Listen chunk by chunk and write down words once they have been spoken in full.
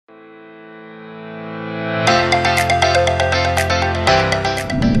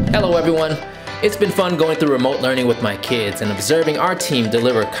everyone. It's been fun going through remote learning with my kids and observing our team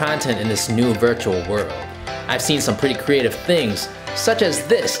deliver content in this new virtual world. I've seen some pretty creative things, such as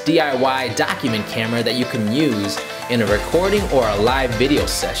this DIY document camera that you can use in a recording or a live video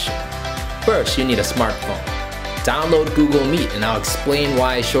session. First, you need a smartphone. Download Google Meet and I'll explain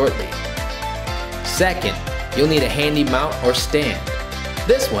why shortly. Second, you'll need a handy mount or stand.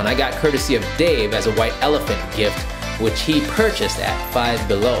 This one I got courtesy of Dave as a white elephant gift, which he purchased at Five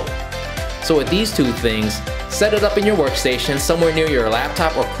Below. So with these two things, set it up in your workstation somewhere near your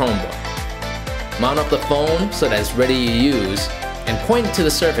laptop or Chromebook. Mount up the phone so that it's ready to use and point it to the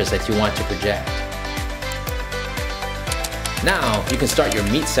surface that you want to project. Now you can start your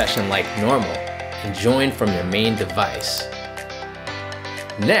Meet session like normal and join from your main device.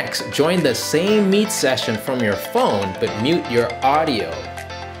 Next, join the same Meet session from your phone but mute your audio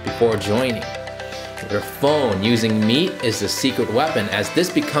before joining. Your phone using Meet is the secret weapon, as this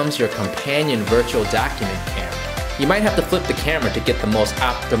becomes your companion virtual document camera. You might have to flip the camera to get the most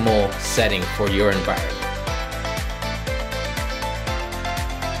optimal setting for your environment.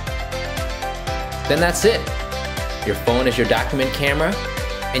 Then that's it. Your phone is your document camera,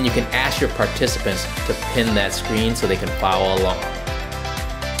 and you can ask your participants to pin that screen so they can follow along.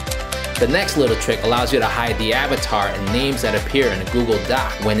 The next little trick allows you to hide the avatar and names that appear in a Google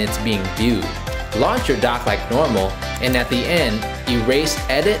Doc when it's being viewed. Launch your doc like normal, and at the end, erase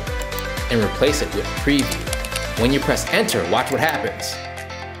edit and replace it with preview. When you press enter, watch what happens.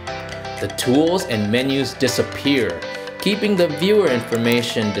 The tools and menus disappear, keeping the viewer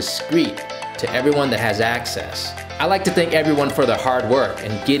information discreet to everyone that has access. I like to thank everyone for their hard work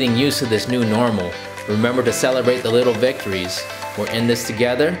and getting used to this new normal. Remember to celebrate the little victories. We're in this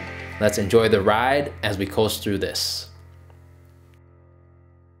together. Let's enjoy the ride as we coast through this.